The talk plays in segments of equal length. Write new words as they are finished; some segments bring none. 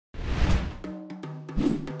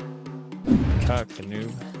Cuck the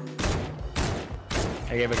noob.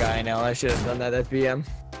 I gave a guy an L. I should have done that at BM.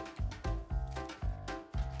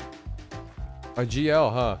 A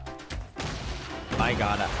GL, huh? My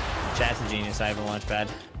god. Chat's a genius. I have a launch pad.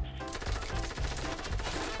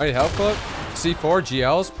 I need help, Clip. C4,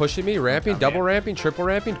 GLs, pushing me, ramping, double ramping, triple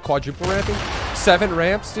ramping, quadruple ramping. 7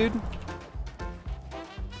 ramps, dude.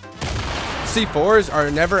 C4s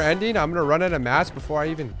are never ending. I'm gonna run out of mats before I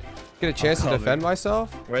even get a chance to defend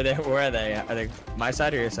myself. Where are they? Are they my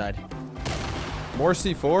side or your side? More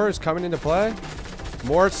C4s coming into play.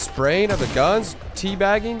 More spraying of the guns.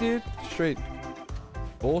 Teabagging, dude. Straight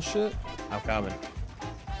bullshit. I'm coming.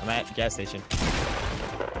 I'm at gas station.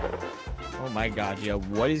 Oh my god, yo,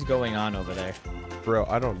 what is going on over there? Bro,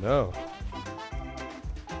 I don't know.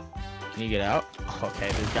 Can you get out?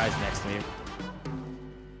 Okay, this guy's next to me.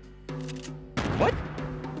 What?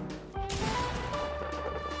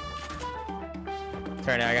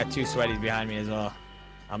 Turn, I got 2 sweaties behind me as well.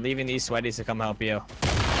 I'm leaving these sweaties to come help you.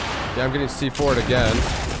 Yeah, I'm getting C4'd again.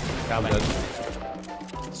 Coming.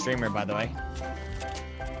 Streamer, by the way.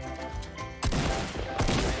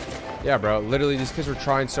 Yeah, bro. Literally, these kids were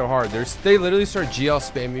trying so hard. They literally started GL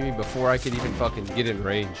spamming me before I could even fucking get in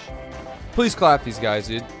range. Please clap these guys,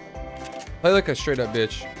 dude. Play like a straight up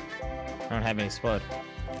bitch. I don't have any explode.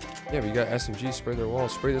 Yeah, we got SMG. Spray their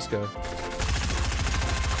walls. Spray this guy.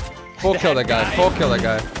 Full kill that guy. Full kill that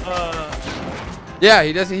guy. Yeah,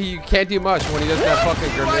 he doesn't. He can't do much when he doesn't have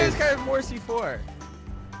fucking grenades. Why does this guy have more C4?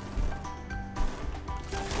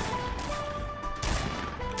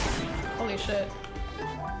 Holy shit.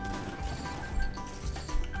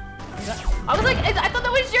 I was like, I thought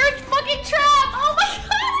that was your fucking trap! Oh my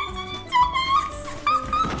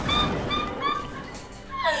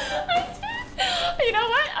god! You know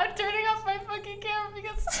what? I'm turning off my fucking camera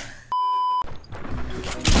because...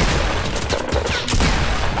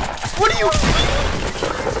 What are you...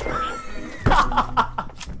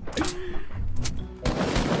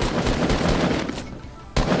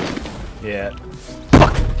 Yeah.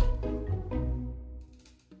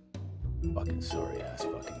 Fucking sorry ass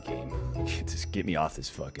fucking game. Just get me off this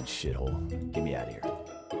fucking shithole. Get me out of here.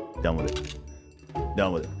 Done with it.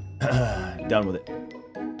 Done with it. Done with it.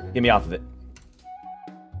 Get me off of it.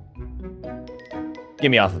 Get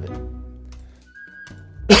me off of it.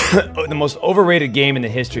 The most overrated game in the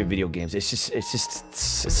history of video games. It's just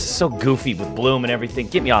so goofy with Bloom and everything.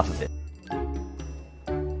 Get me off of it.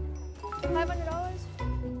 $500?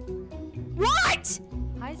 What?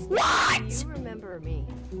 What? You remember me.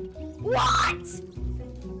 What?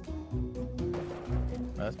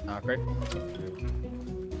 That's awkward.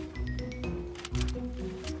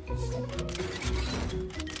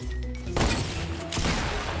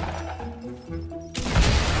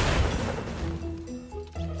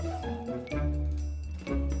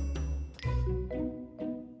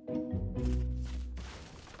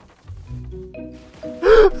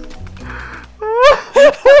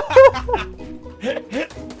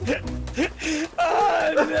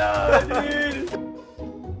 Oh no, dude!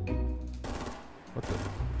 What the?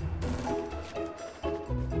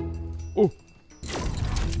 Oh!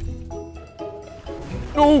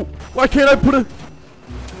 No! Why can't I put a...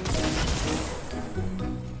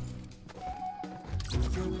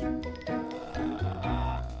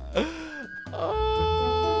 Oh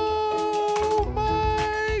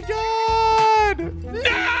my god!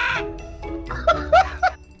 No!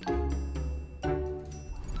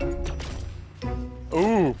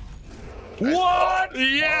 Ooh. What?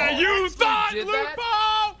 Yeah, you thought,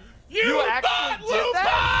 Lupo! You thought, Lupo!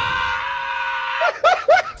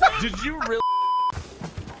 Did you really?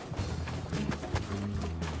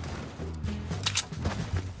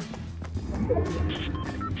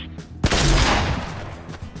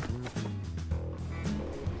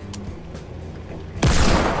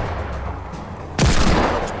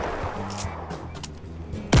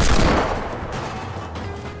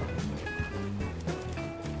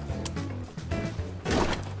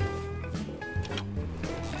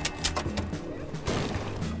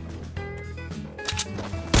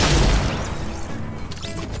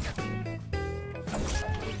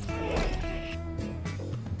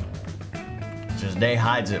 Just Day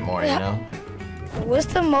hides it more, you know? What's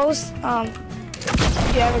the most you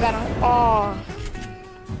ever got on? Oh.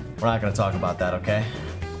 We're not gonna talk about that, okay?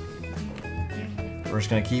 We're just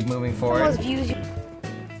gonna keep moving The forward. most views you...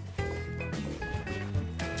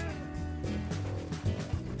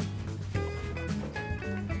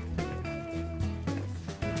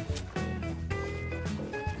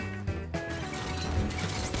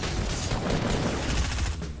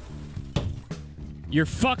 You're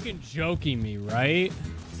fucking joking me, right?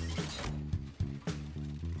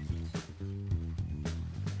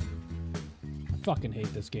 fucking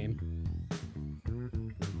hate this game.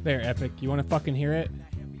 There, Epic. You want to fucking hear it?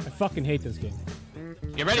 I fucking hate this game.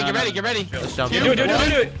 Get ready, get ready, get ready. Let's jump. Do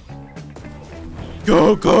it.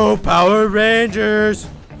 Go, go, Power Rangers!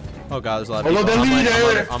 Oh god, there's a lot of people.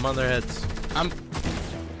 I'm on their heads.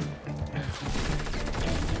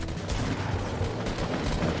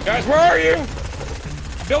 Guys, where are you?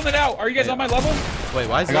 Building it out. Are you guys on my level? Wait,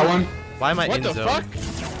 why is I got one. Why am I What in the zone? fuck?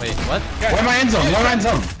 Wait, what? Guys, Why am I in zone? Why am I in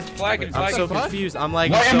zone? Flagging, I'm so flagging. confused. I'm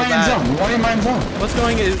like, Why so am I in bad. zone? Why am I in zone?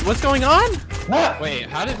 What's going on? What? Wait,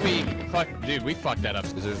 how did we fuck? Dude, we fucked that up.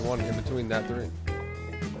 Because there's one in between that three.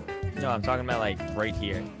 No, I'm talking about like right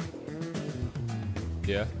here.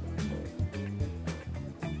 Yeah.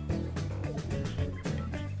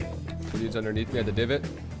 The dude's underneath me at the divot.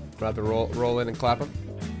 I'm gonna have to roll in and clap them.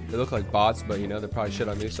 They look like bots, but you know, they're probably shit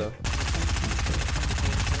on me, so.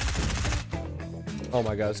 Oh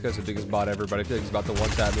my god, this guy's the biggest bot ever, but I feel like he's about to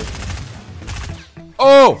one-tap me.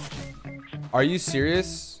 Oh! Are you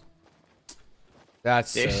serious?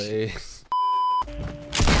 That's silly.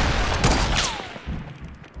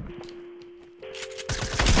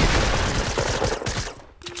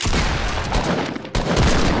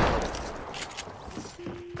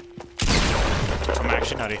 I'm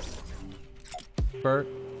action nutty. Bert.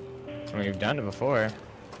 I mean, we've done it before.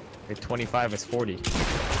 Like 25 is 40.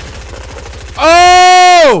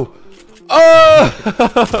 Oh! Oh!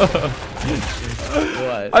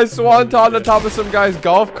 What? I swanton on the top of some guy's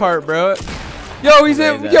golf cart, bro. Yo, he's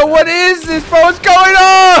in. Yo, what is this, bro? What's going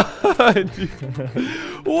on?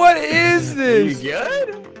 What is this? You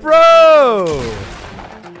good? Bro!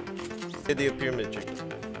 Hit the pyramid trick.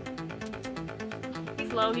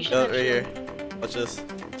 He's low. He should. Oh, right here. Watch this.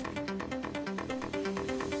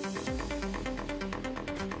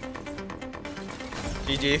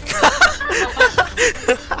 GG.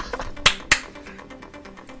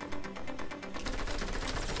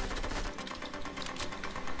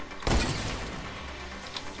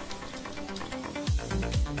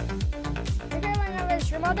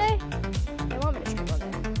 Stream all day? They want me to stream all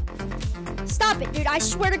day. Stop it, dude. I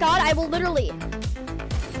swear to God, I will literally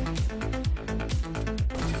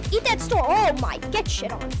eat that store. Oh my, get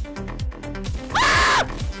shit on. Ah!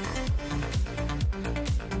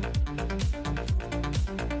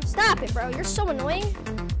 Stop it, bro. You're so annoying.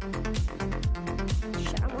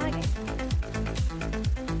 Shit, I'm lagging.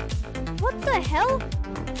 What the hell?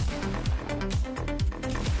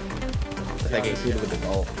 I can see with the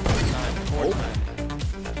ball.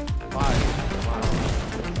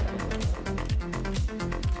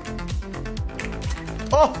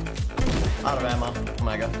 Oh! Out of ammo. Oh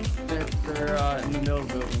my god. They're in the middle of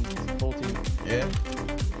the building. Full team. Yeah.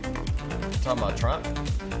 Talking about Trump.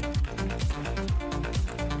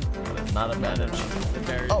 That is not advantage.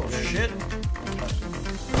 Oh shit.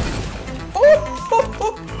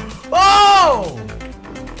 Oh! Oh!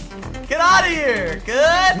 Get out of here!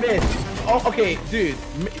 Good? Mid. Oh, okay, dude.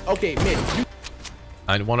 Okay, mid.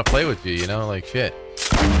 I want to play with you, you know, like shit.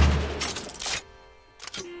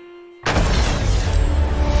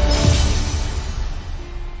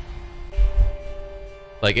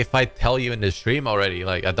 Like if I tell you in the stream already,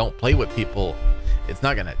 like I don't play with people, it's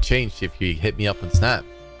not gonna change if you hit me up on Snap.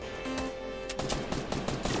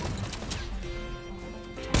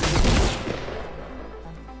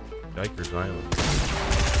 Rikers Island.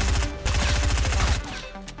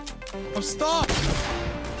 Oh, stop!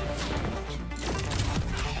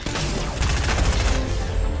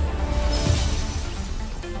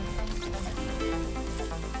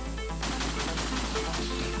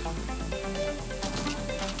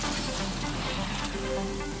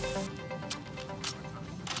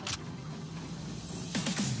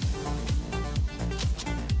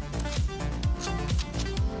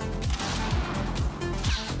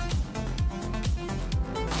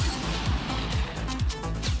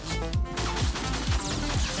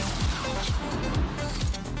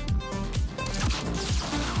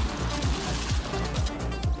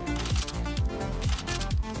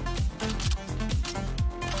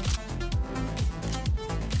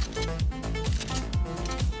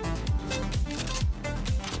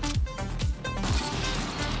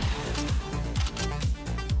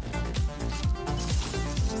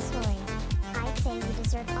 I say you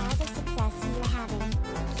deserve all the success you're having.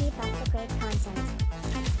 Keep up the great content.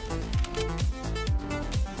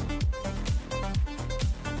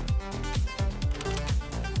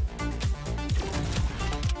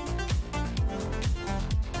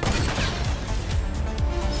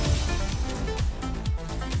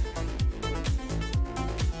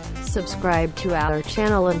 Subscribe to our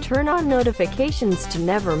channel and turn on notifications to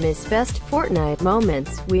never miss best Fortnite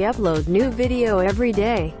moments. We upload new video every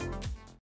day.